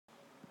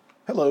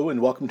Hello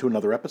and welcome to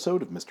another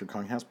episode of Mr.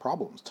 Kung Has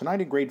Problems.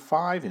 Tonight in grade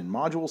 5 in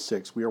module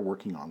 6 we are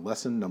working on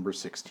lesson number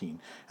 16,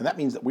 and that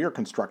means that we are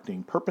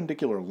constructing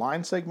perpendicular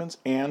line segments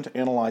and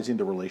analyzing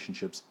the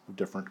relationships of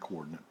different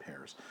coordinate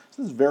pairs.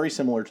 So this is very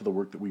similar to the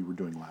work that we were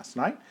doing last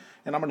night,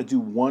 and I'm going to do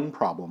one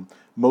problem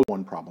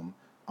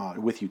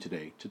with you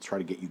today to try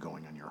to get you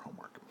going on your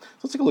homework. So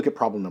let's take a look at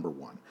problem number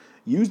 1.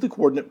 Use the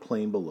coordinate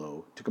plane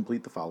below to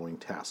complete the following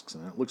tasks,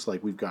 and it looks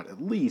like we've got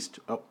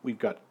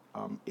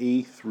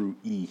A through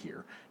E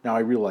here. Now I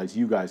realize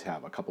you guys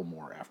have a couple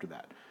more after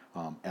that,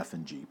 F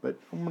and G, but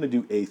I'm going to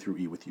do A through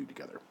E with you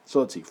together. So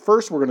let's see.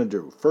 First we're going to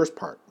do, first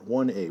part,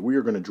 1A, we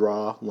are going to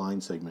draw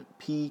line segment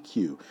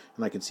PQ.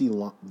 And I can see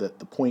that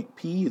the point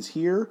P is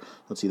here.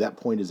 Let's see, that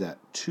point is at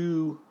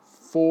 2,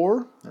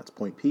 4. That's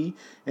point P.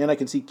 And I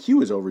can see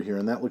Q is over here,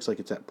 and that looks like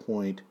it's at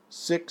point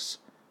 6,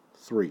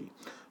 3.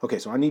 Okay,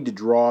 so I need to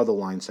draw the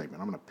line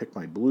segment. I'm going to pick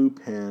my blue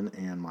pen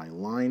and my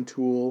line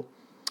tool.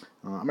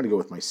 I'm going to go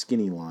with my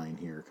skinny line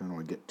here because I don't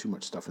want to get too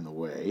much stuff in the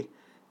way.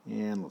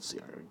 And let's see,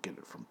 I'm going to get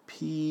it from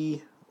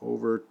P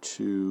over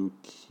to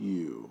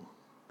Q.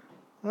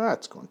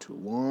 That's going too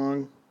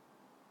long.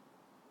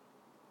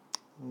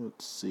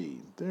 Let's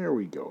see, there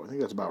we go. I think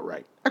that's about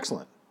right.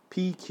 Excellent,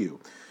 PQ.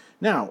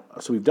 Now,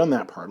 so we've done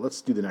that part.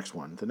 Let's do the next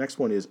one. The next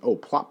one is,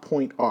 plot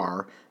point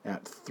R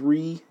at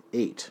 3,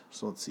 8.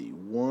 So let's see,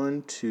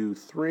 1, 2,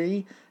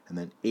 3, and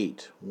then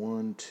 8.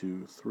 1,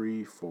 2,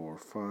 3, 4,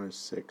 5,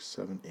 6,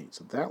 7, 8.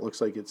 So that looks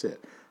like it's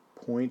it.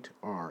 Point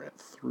R at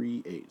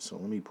 3, 8. So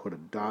let me put a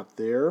dot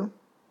there,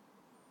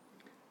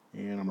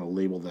 and I'm going to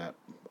label that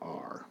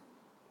R.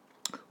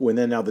 Oh, and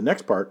then now the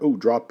next part,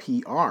 draw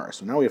PR.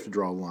 So now we have to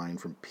draw a line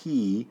from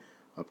P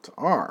up to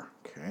R.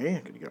 Okay,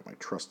 I'm going to get my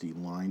trusty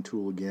line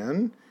tool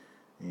again.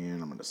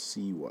 And I'm going to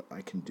see what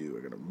I can do.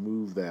 I'm going to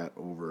move that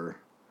over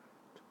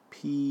to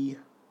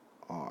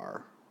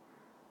PR.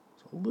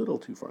 It's a little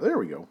too far. There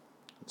we go.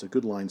 It's a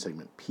good line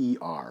segment,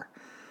 PR.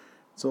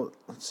 So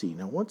let's see.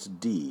 Now what's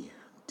D?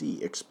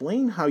 D.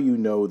 Explain how you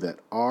know that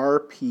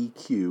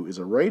RPQ is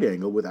a right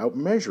angle without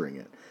measuring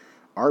it.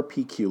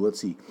 RPQ, let's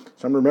see.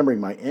 So I'm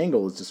remembering my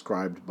angle is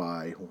described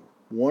by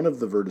one of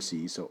the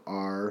vertices, so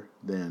R,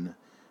 then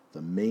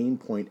the main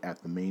point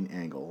at the main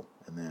angle,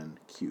 and then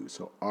Q.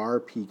 So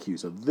RPQ.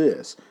 So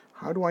this,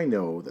 how do I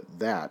know that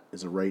that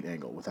is a right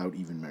angle without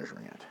even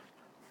measuring it?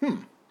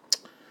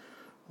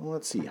 Well,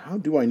 let's see. How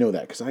do I know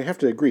that? Because I have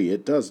to agree,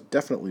 it does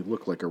definitely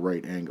look like a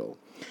right angle.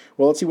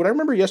 Well, let's see. What I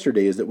remember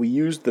yesterday is that we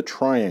used the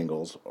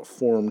triangles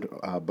formed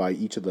by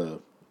each of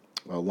the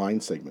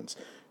line segments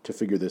to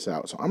figure this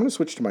out. So I'm going to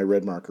switch to my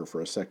red marker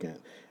for a second,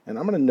 and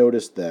I'm going to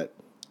notice that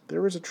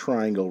there is a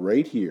triangle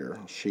right here.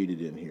 I'll shade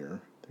it in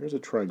here. There's a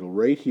triangle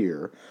right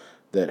here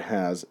that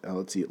has,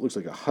 let's see, it looks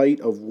like a height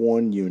of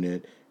 1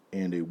 unit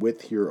and a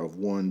width here of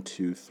 1,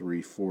 2,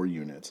 3, 4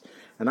 units.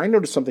 And I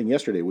noticed something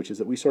yesterday, which is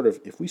that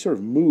if we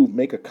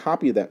make a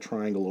copy of that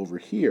triangle over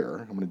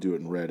here, I'm going to do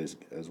it in red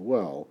as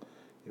well.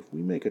 If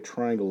we make a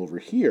triangle over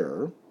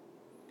here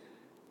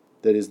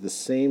that is the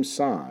same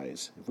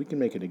size, if we can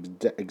make an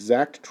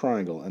exact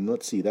triangle, and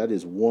let's see, that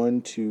is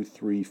 1, 2,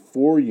 3,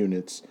 4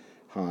 units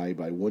high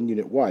by 1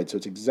 unit wide. So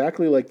it's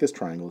exactly like this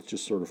triangle. It's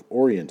just sort of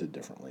oriented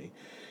differently.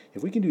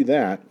 If we can do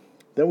that,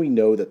 then we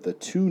know that the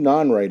two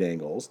non-right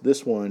angles,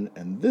 this one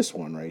and this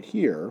one right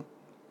here,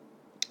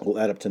 will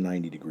add up to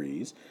 90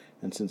 degrees.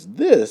 And since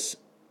this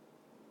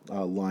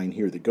line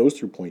here that goes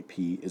through point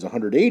P is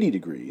 180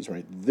 degrees,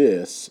 right?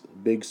 This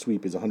big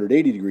sweep is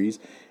 180 degrees,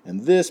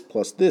 and this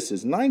plus this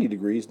is 90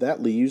 degrees.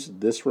 That leaves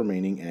this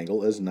remaining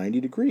angle as 90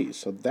 degrees.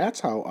 So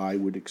that's how I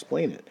would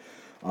explain it.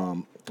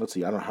 Let's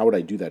see, I don't know, how would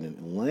I do that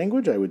in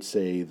language? I would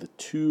say the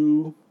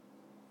two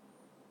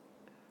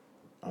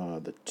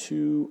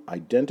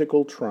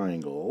identical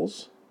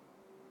triangles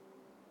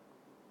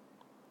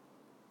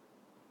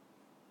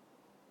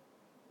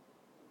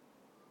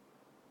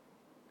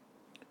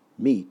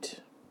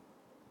meet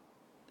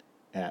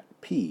at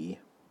P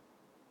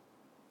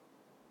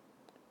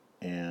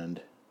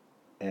and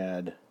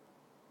add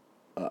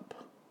up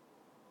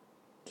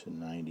to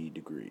 90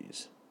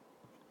 degrees.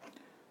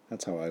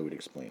 That's how I would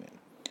explain it.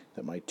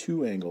 That my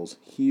two angles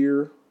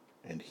here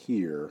and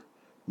here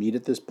meet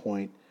at this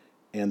point,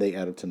 and they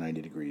add up to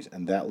 90 degrees,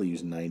 and that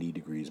leaves 90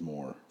 degrees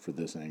more for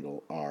this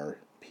angle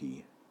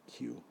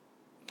RPQ.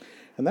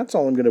 And that's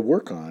all I'm going to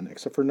work on,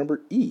 except for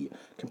number E.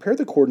 Compare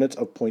the coordinates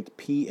of points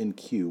P and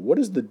Q. What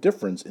is the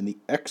difference in the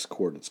x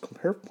coordinates?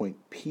 Compare point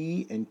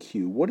P and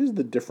Q. What is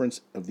the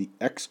difference of the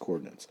x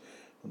coordinates?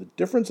 Well, the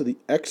difference of the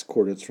x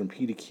coordinates from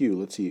P to Q,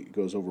 let's see, it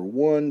goes over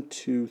 1,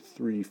 2,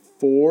 3,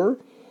 4.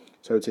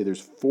 So I would say there's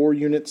 4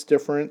 units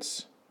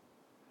difference,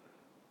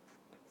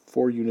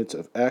 4 units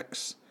of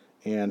x,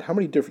 and how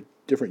many different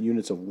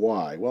units of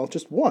y? Well,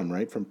 just one,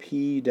 right? From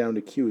P down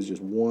to Q is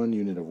just 1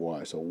 unit of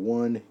y, so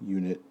 1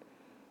 unit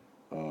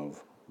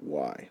of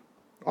y.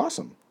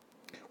 Awesome.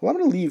 Well, I'm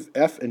going to leave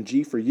F and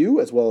G for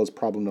you, as well as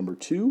problem number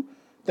 2.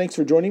 Thanks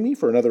for joining me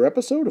for another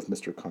episode of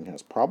Mr. Kung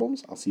Has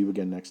Problems. I'll see you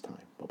again next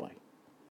time. Bye-bye.